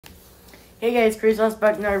Hey guys, Chris, let's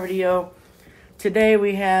back in our video. Today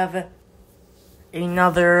we have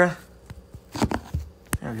another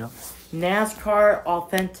NASCAR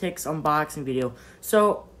Authentics unboxing video.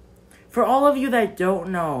 So, for all of you that don't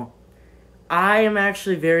know, I am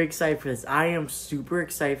actually very excited for this. I am super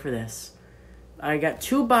excited for this. I got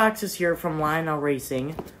two boxes here from Lionel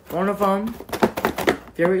Racing. One of them,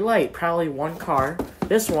 very light, probably one car.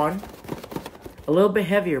 This one, a little bit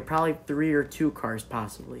heavier, probably 3 or 2 cars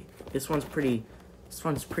possibly. This one's pretty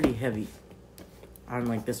heavy,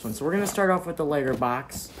 unlike this one. So we're gonna start off with the lighter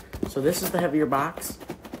box. So this is the heavier box,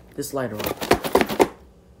 this lighter one.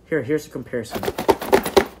 Here's a comparison.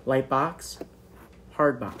 Light box,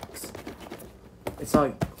 hard box. It's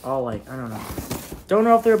all like, I don't know. Don't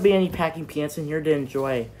know if there'll be any packing peanuts in here to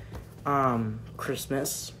enjoy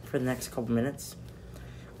Christmas for the next couple minutes.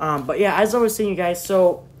 But yeah, as I was saying, you guys,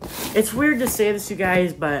 so it's weird to say this, you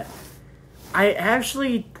guys, but I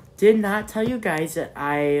actually did not tell you guys that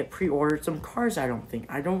I pre-ordered some cars, I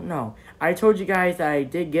don't know. I told you guys that I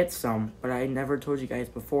did get some, but I never told you guys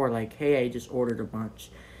before, like, hey, I just ordered a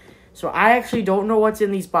bunch. So I actually don't know what's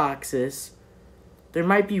in these boxes. There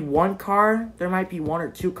might be one car, there might be 1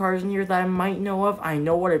 or 2 cars in here that I might know of. I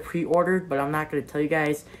know what I pre-ordered, but I'm not going to tell you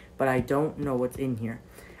guys, but I don't know what's in here.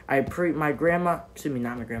 My grandma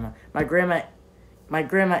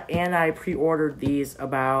and I pre-ordered these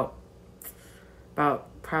about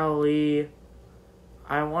probably,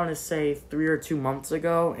 I want to say 3 or 2 months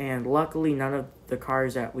ago, and luckily none of the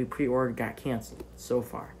cars that we pre-ordered got canceled so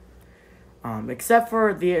far. Except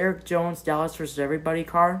for the Eric Jones Dallas vs. Everybody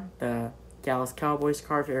car, the Dallas Cowboys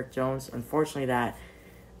car for Eric Jones. Unfortunately, that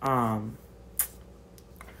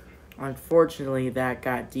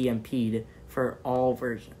got DMP'd for all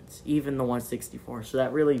versions, even the 164. So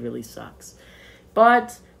that really, really sucks.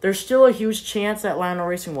 But there's still a huge chance that Lionel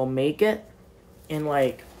Racing will make it. And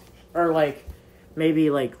maybe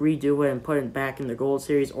redo it and put it back in the Gold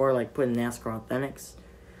Series, or put in NASCAR Authentics,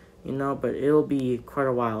 you know. But it'll be quite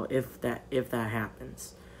a while if that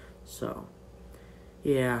happens. So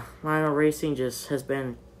yeah, Lionel Racing just has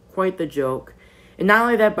been quite the joke. And not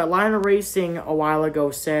only that, but Lionel Racing a while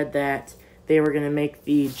ago said that they were gonna make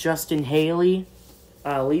the Justin Haley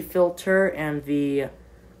leaf filter and the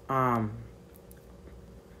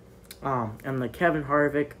Kevin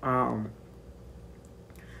Harvick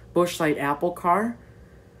Busch Light Apple car.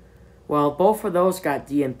 Well, both of those got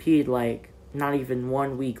DMP'd not even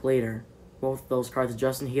 1 week later. Both of those cars, the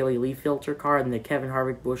Justin Haley leaf filter car and the Kevin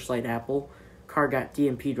Harvick Busch Light Apple car, got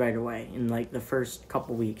DMP'd right away in the first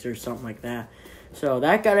couple weeks or something like that. So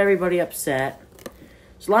that got everybody upset.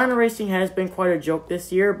 So Lionel Racing has been quite a joke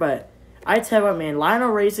this year, but I tell you what, man,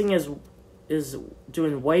 Lionel Racing is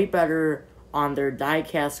doing way better on their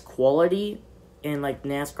diecast quality in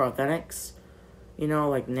NASCAR Authentics. You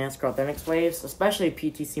know, NASCAR Authentics waves, especially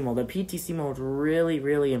PTC mode. The PTC mode really,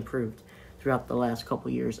 really improved throughout the last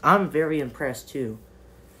couple years. I'm very impressed, too.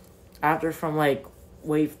 After from,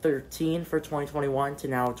 Wave 13 for 2021 to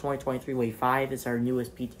now 2023 Wave 5 is our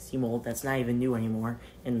newest PTC mold. That's not even new anymore,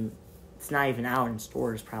 and it's not even out in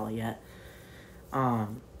stores probably yet. I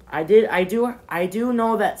do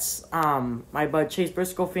know that my bud Chase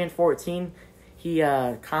Briscoe Fan 14, he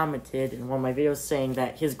commented in one of my videos saying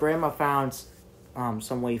that his grandma found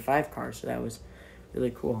some Wave 5 cars, so that was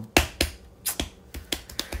really cool.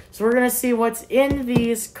 So we're going to see what's in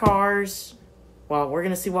these cars. Well, we're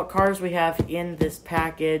going to see what cars we have in this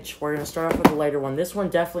package. We're going to start off with the lighter one. This one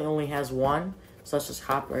definitely only has one, so let's just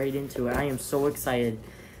hop right into it. I am so excited.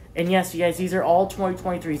 And yes, you guys, these are all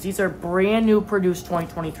 2023s. These are brand new produced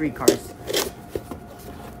 2023 cars.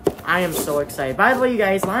 I am so excited. By the way, you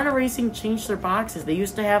guys, Lionel Racing changed their boxes. They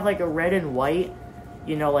used to have a red and white,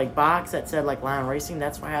 you know, box that said Lionel Racing.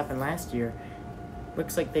 That's what happened last year.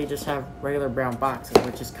 Looks like they just have regular brown boxes,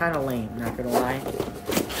 which is kind of lame, not gonna lie.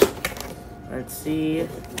 Let's see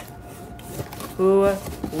who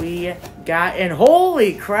we got. And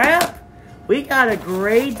holy crap, we got a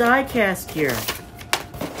gray diecast here.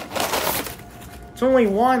 It's only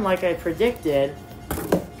one, like I predicted.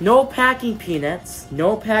 No packing peanuts.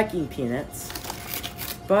 No packing peanuts.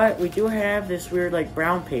 But we do have this weird,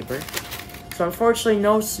 brown paper. So, unfortunately,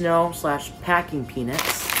 no snow / packing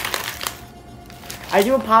peanuts. I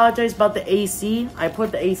do apologize about the AC. I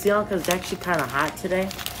put the AC on because it's actually kind of hot today.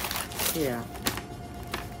 Yeah,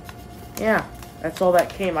 that's all that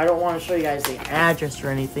came. I don't want to show you guys the address or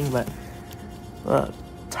anything, but look,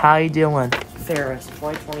 Ty Dillon Ferris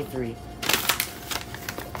 2023.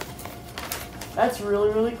 That's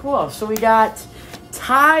really, really cool. So we got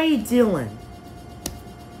Ty Dillon.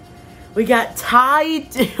 We got Ty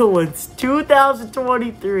Dillon's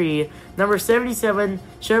 2023 Number 77,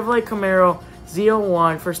 Chevrolet Camaro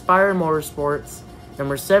Z01 for Spire Motorsports.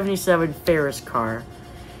 Number 77, Ferris car.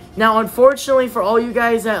 Now, unfortunately, for all you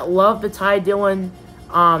guys that love the Ty Dillon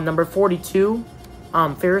number 42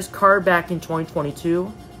 Ferris car back in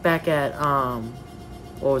 2022, back at,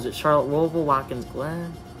 what was it, Charlotte Roval, Watkins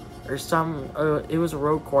Glen, or some, it was a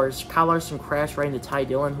road course. Kyle Larson crashed right into Ty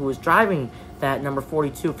Dillon, who was driving that number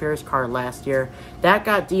 42 Ferris car last year. That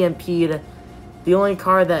got DMP'd. The only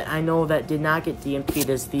car that I know that did not get DMP'd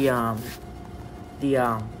is the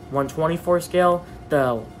 124 scale,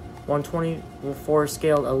 the 124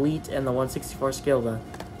 scale Elite, and the 164 scale, the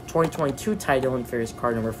 2022 Ty Dillon Ferris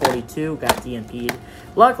car number 42 got DMP'd.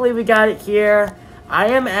 Luckily, we got it here. I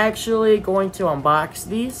am actually going to unbox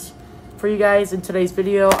these for you guys in today's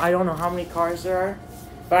video. I don't know how many cars there are,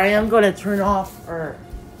 but I am going to turn off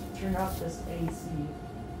this AC.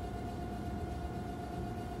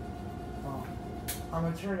 I'm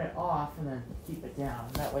going to turn it off and then keep it down.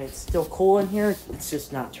 That way it's still cool in here. It's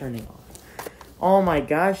just not turning off. Oh my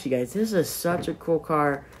gosh, you guys. This is such a cool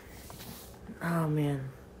car. Oh, man.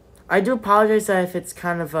 I do apologize if it's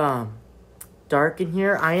kind of dark in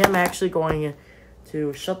here. I am actually going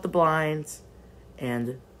to shut the blinds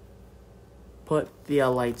and put the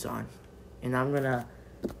lights on. And I'm going to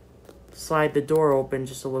slide the door open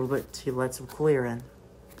just a little bit to let some clear in.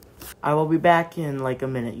 I will be back in like a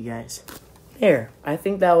minute, you guys. There, I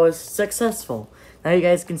think that was successful. Now you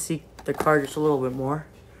guys can see the car just a little bit more.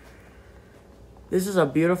 This is a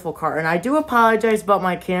beautiful car, and I do apologize about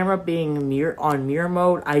my camera being on mirror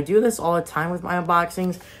mode. I do this all the time with my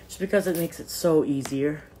unboxings, just because it makes it so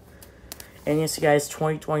easier. And yes, you guys,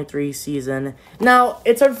 2023 season. Now,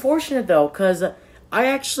 it's unfortunate though, because I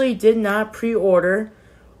actually did not pre-order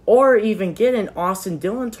or even get an Austin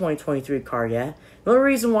Dillon 2023 car yet. The only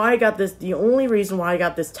reason why I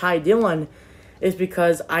got this Ty Dillon is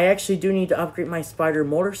because I actually do need to upgrade my Spire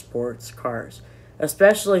Motorsports cars,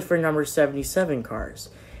 especially for number 77 cars.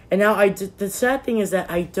 And now the sad thing is that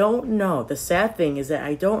I don't know. The sad thing is that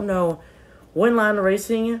I don't know when Lionel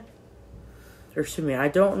Racing, or excuse me, I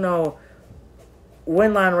don't know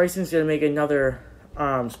when Lionel Racing is going to make another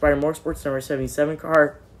Spire Motorsports number 77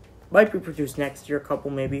 car. Might be produced next year, a couple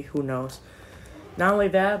maybe, who knows. Not only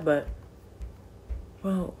that, but,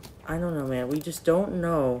 well, I don't know, man. We just don't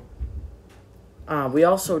know. We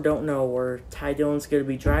also don't know where Ty Dillon's going to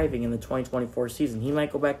be driving in the 2024 season. He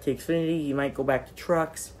might go back to Xfinity. He might go back to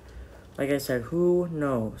trucks. Like I said, who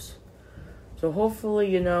knows? So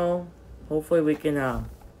hopefully, hopefully we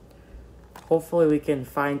can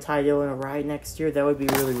find Ty Dillon a ride next year. That would be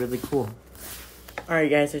really, really cool.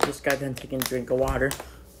 Alright, guys, I just got done taking a drink of water.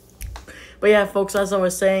 But yeah, folks, as I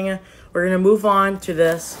was saying, we're going to move on to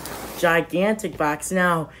this gigantic box.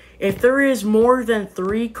 Now, if there is more than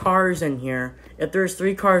 3 cars in here, if there's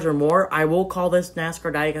 3 cars or more, I will call this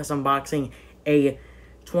NASCAR Diecast Unboxing a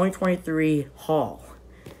 2023 haul.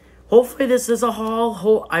 Hopefully this is a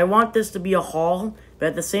haul. I want this to be a haul, but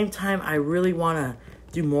at the same time, I really want to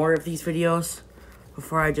do more of these videos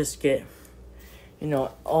before I just get,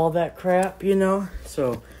 all that crap,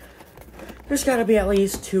 So, there's got to be at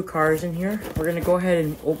least 2 cars in here. We're going to go ahead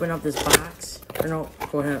and open up this box. Go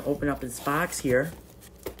ahead and open up this box here.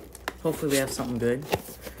 Hopefully we have something good.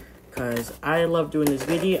 Because I love doing this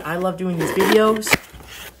video. I love doing these videos.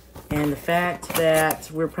 And the fact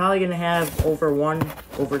that we're probably going to have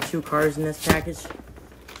over 2 cars in this package.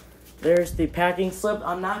 There's the packing slip.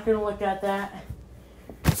 I'm not going to look at that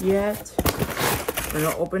yet. We're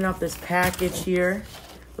going to open up this package here.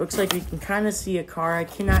 Looks like you can kind of see a car. I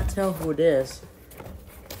cannot tell who it is.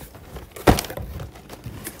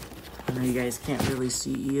 I know you guys can't really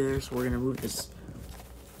see either, so we're going to move this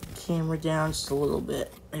camera down just a little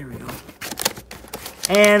bit. There we go.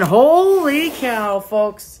 And holy cow,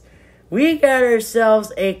 folks. We got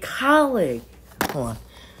ourselves a Colleague. Hold on.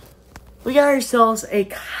 We got ourselves a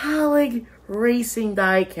Colleague Racing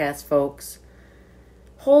diecast, folks.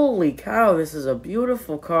 Holy cow, this is a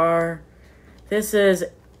beautiful car. This is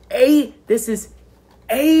AJ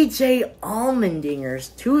Allmendinger's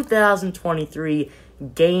 2023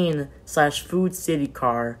 Gain/Food City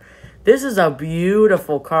car. This is a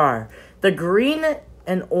beautiful car. The green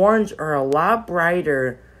and orange are a lot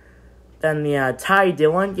brighter than the Ty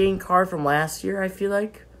Dillon Gain car from last year, I feel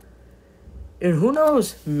like. And who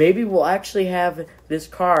knows, maybe we'll actually have this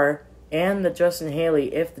car and the Justin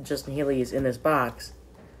Haley, if the Justin Haley is in this box,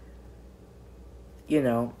 in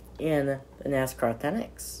the NASCAR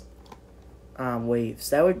Authentics waves.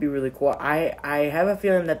 That would be really cool. I have a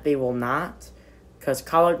feeling that they will not, because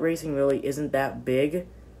Colleague Racing really isn't that big.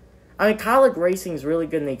 I mean, Colleague Racing is really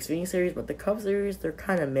good in the Xfinity Series, but the Cup Series, they're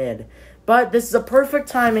kind of mid. But this is a perfect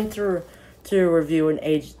timing to review an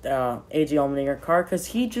AJ Allmendinger car because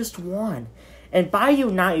he just won. And by you,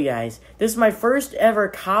 not you guys, this is my first ever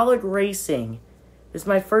college racing. This is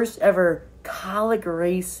my first ever college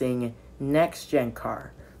racing next-gen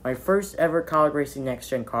car. My first ever college racing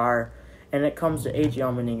next-gen car. And it comes to AJ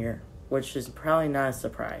Allmendinger, which is probably not a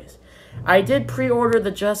surprise. I did pre-order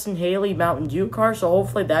the Justin Haley Mountain Dew car, so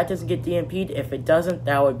hopefully that doesn't get DMP'd. If it doesn't,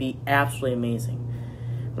 that would be absolutely amazing.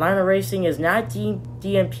 Liner Racing is not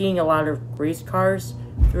DMPing a lot of race cars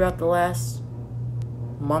throughout the last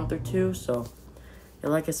month or two, so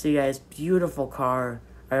like I see, guys, beautiful car.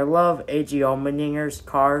 I love AJ Allmendinger's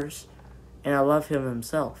cars, and I love him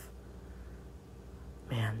himself.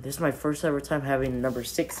 Man, this is my first ever time having a number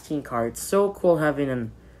 16 car. It's so cool having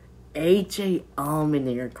an AJ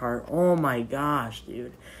Allmendinger car. Oh my gosh,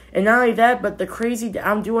 dude. And not only that, but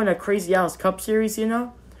I'm doing a Crazy Alice Cup Series, you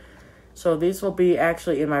know? So these will be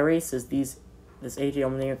actually in my races. This AJ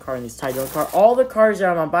Allmendinger car and this Ty Dillon car. All the cars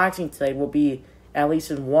that I'm unboxing today will be at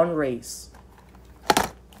least in one race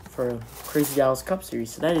for Crazy Alice Cup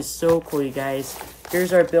Series. So that is so cool, you guys.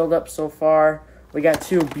 Here's our build-up so far. We got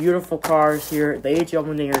two beautiful cars here. The AJ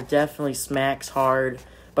Allmendinger definitely smacks hard.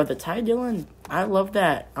 But the Ty Dillon, I love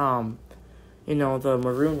that, the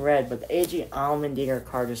maroon red. But the AJ Allmendinger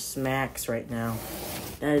car just smacks right now.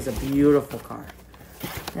 That is a beautiful car.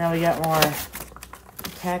 Now we got more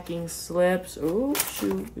packing slips. Oh,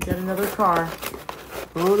 shoot. We got another car.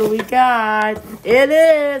 Who do we got?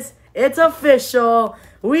 It's official.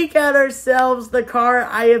 We got ourselves the car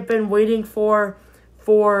I have been waiting for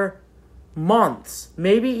months,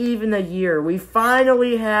 maybe even a year. We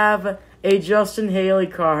finally have a Justin Haley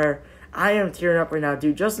car. I am tearing up right now,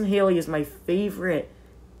 dude. Justin Haley is my favorite.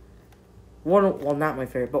 Not my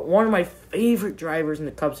favorite, but one of my favorite drivers in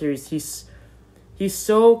the Cup Series. He's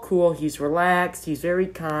so cool. He's relaxed. He's very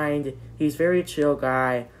kind. He's very chill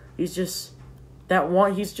guy. He's just that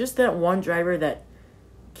one driver that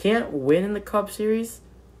can't win in the Cup Series,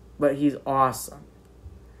 but he's awesome.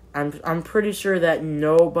 I'm pretty sure that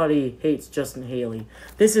nobody hates Justin Haley.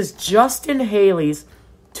 This is Justin Haley's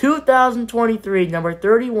 2023 number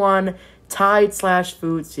 31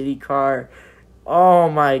 Tide/Food City car. Oh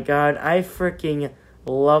my god, I freaking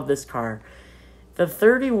love this car. The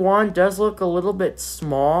 31 does look a little bit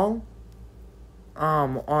small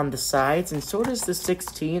on the sides, and so does the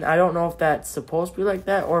 16. I don't know if that's supposed to be like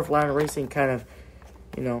that or if Liner Racing kind of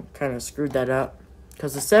screwed that up.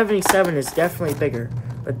 Because the 77 is definitely bigger.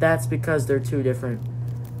 But that's because they're two different,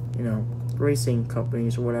 racing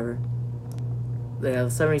companies or whatever. Yeah,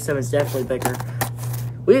 the 77 is definitely bigger.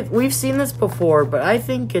 We've seen this before, but I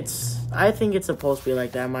think it's supposed to be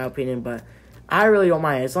like that in my opinion. But I really don't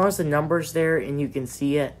mind. As long as the number's there and you can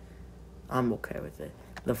see it, I'm okay with it.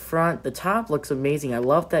 The top looks amazing. I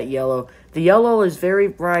love that yellow. The yellow is very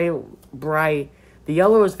bright. The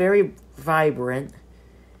yellow is very vibrant.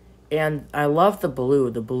 And I love the blue.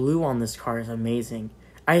 The blue on this car is amazing.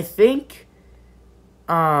 I think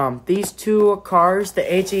these two cars, the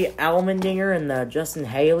AJ Allmendinger and the Justin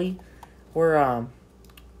Haley,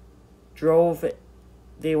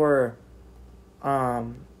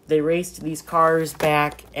 they raced these cars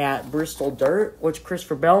back at Bristol Dirt, which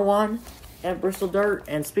Christopher Bell won at Bristol Dirt.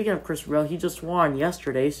 And speaking of Christopher Bell, he just won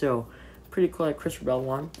yesterday, so pretty cool that Christopher Bell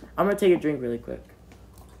won. I'm going to take a drink really quick.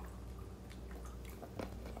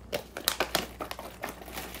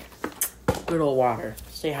 Good old water.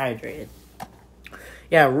 Stay hydrated.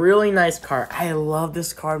 Yeah, really nice car. I love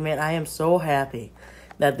this car, man. I am so happy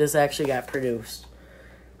that this actually got produced.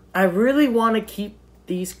 I really want to keep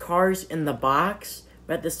these cars in the box,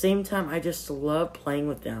 but at the same time, I just love playing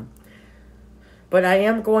with them. But I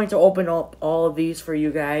am going to open up all of these for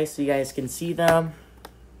you guys so you guys can see them.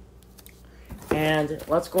 And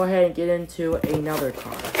let's go ahead and get into another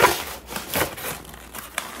car.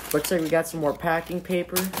 Looks like we got some more packing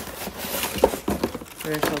paper.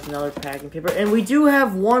 There's another packing paper. And we do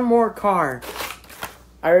have one more car.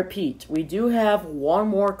 I repeat, we do have one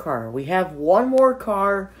more car. We have one more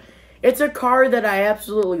car. It's a car that I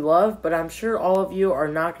absolutely love, but I'm sure all of you are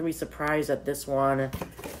not going to be surprised at this one.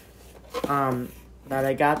 That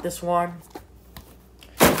I got this one.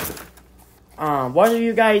 Whether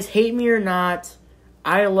you guys hate me or not,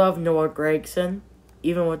 I love Noah Gragson.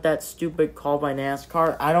 Even with that stupid call by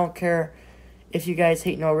NASCAR. I don't care if you guys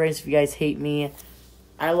hate Noah Gragson, if you guys hate me.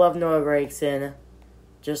 I love Noah Gragson,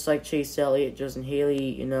 just like Chase Elliott, Justin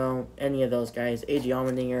Haley, any of those guys, AJ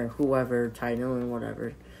Allmendinger, whoever, Ty Dillon,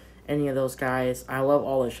 whatever, any of those guys. I love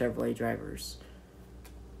all the Chevrolet drivers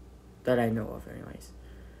that I know of anyways.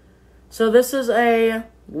 So this is a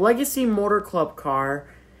Legacy Motor Club car.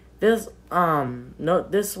 This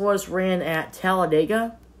this was ran at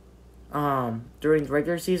Talladega during the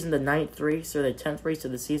regular season, the 9th race or the 10th race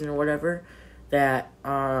of the season or whatever. That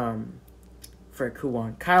who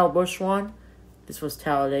won? Kyle Busch won. This was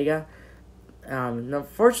Talladega.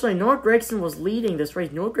 Unfortunately, Noah Gragson was leading this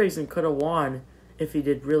race. Noah Gragson could have won if he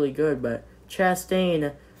did really good, but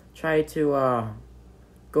Chastain tried to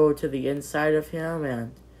go to the inside of him,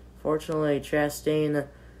 and unfortunately, unfortunately,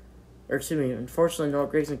 Noah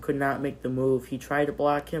Gragson could not make the move. He tried to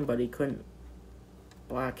block him, but he couldn't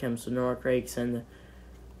block him, so Noah Gragson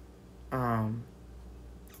got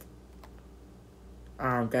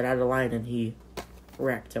out of line, and he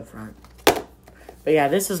wrecked up front. But yeah,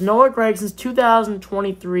 this is Noah Gragson's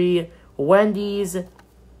 2023 Wendy's. Don't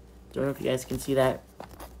know if you guys can see that.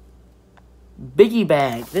 Biggie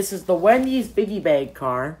Bag. This is the Wendy's Biggie Bag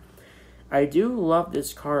car. I do love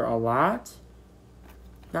this car a lot.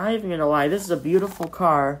 Not even gonna lie, this is a beautiful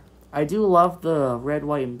car. I do love the red,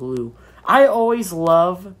 white, and blue. I always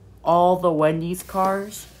love all the Wendy's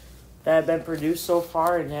cars that have been produced so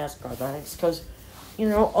far in NASCAR. That's because, you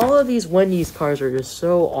know, all of these Wendy's cars are just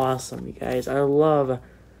so awesome, you guys. I love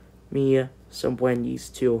me some Wendy's,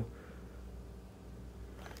 too.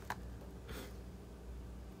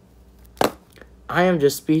 I am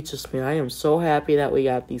just speechless, man. I am so happy that we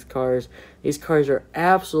got these cars. These cars are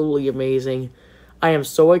absolutely amazing. I am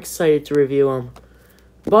so excited to review them.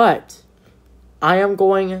 But I am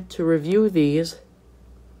going to review these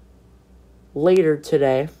later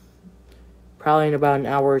today. Probably in about an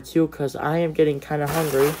hour or two, because I am getting kind of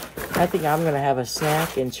hungry. I think I'm going to have a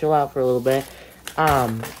snack and chill out for a little bit.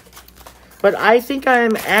 But I think I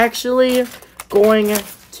am actually going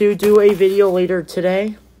to do a video later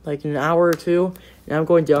today, like in an hour or two. And I'm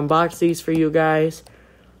going to unbox these for you guys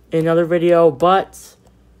in another video. But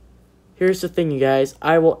here's the thing, you guys.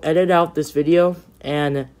 I will edit out this video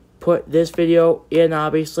and put this video in,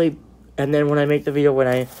 obviously. And then when I make the video, when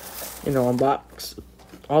I, unbox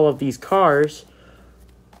all of these cars,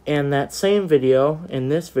 and that same video in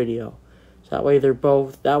this video, so that way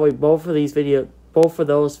both of these video,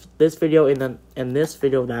 this video and this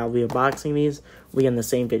video that I'll be unboxing these will be in the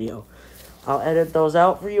same video. I'll edit those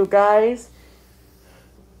out for you guys.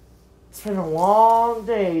 It's been a long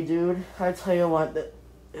day, dude. I tell you what,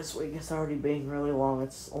 this week has already been really long.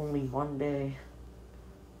 It's only Monday.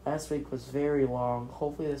 Last week was very long.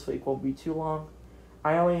 Hopefully this week won't be too long.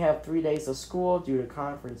 I only have 3 days of school due to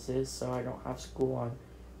conferences, so I don't have school on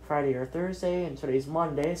Friday or Thursday, and today's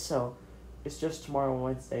Monday, so it's just tomorrow and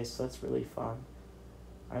Wednesday, so that's really fun.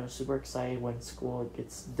 I'm super excited when school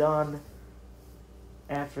gets done.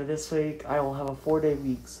 After this week, I will have a 4-day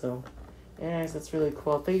week, so yes, that's really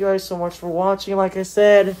cool. Thank you guys so much for watching. Like I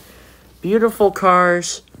said, beautiful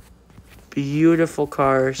cars. Beautiful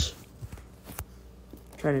cars.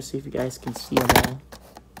 Trying to see if you guys can see them all.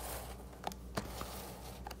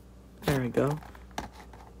 There we go.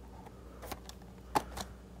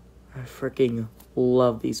 I freaking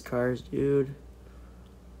love these cars, dude.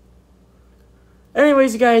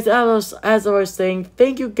 Anyways, you guys, as I was saying,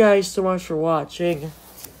 thank you guys so much for watching.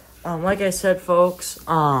 Like I said, folks,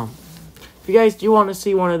 if you guys do want to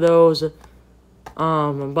see one of those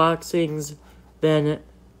unboxings, then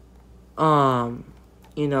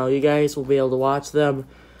you guys will be able to watch them.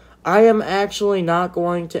 I am actually not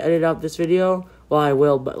going to edit out this video. Well, I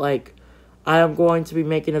will, but I am going to be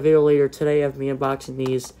making a video later today of me unboxing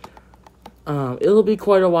these. It'll be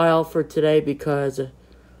quite a while for today because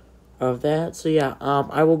of that. So yeah,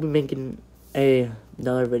 I will be making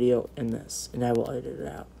another video in this, and I will edit it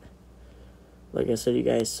out. Like I said, you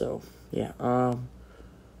guys. So yeah,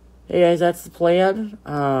 hey guys, that's the plan.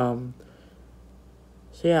 So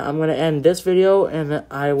yeah, I'm gonna end this video, and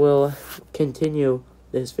I will continue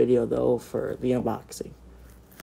this video though for the unboxing.